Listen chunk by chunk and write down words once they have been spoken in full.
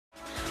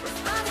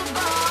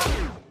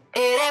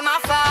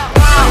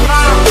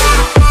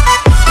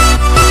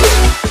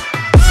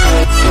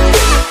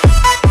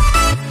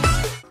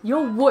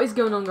is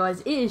going on,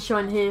 guys? It is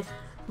Shine here.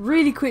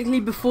 Really quickly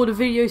before the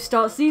video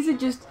starts, these are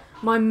just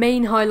my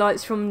main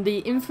highlights from the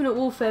Infinite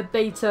Warfare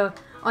beta.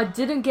 I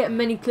didn't get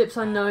many clips,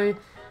 I know,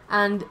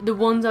 and the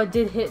ones I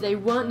did hit, they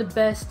weren't the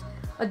best.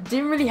 I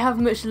didn't really have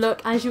much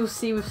luck, as you'll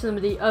see with some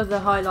of the other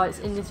highlights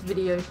in this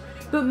video.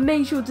 But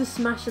make sure to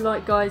smash a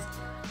like, guys,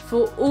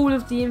 for all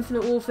of the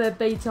Infinite Warfare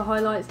beta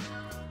highlights.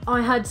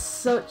 I had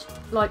such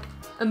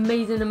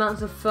amazing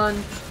amounts of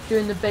fun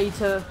during the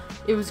beta.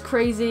 It was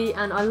crazy,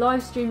 and I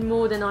live streamed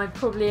more than I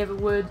probably ever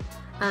would,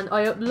 and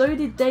I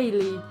uploaded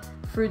daily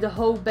through the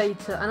whole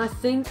beta, and I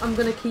think I'm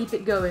gonna keep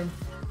it going.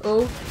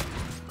 Oh,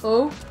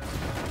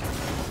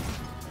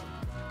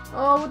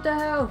 what the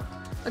hell?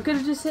 I could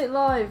have just hit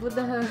live. What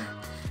the hell?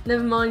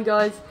 Never mind,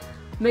 guys.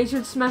 Make sure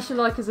to smash a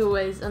like as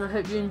always, and I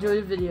hope you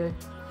enjoy the video.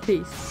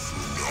 Peace.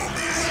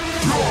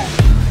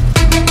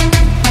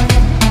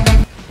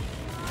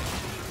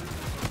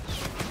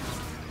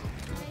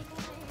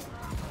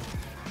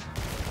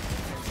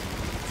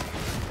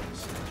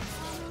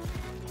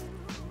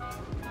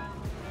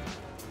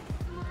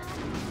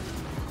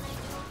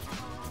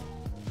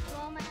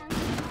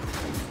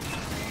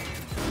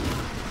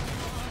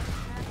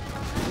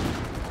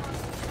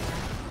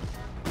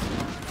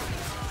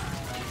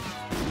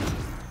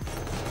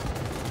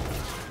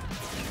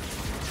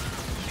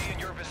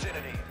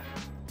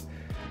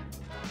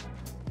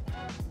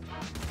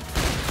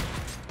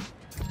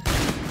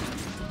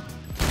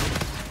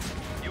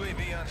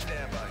 UAV on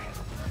standby.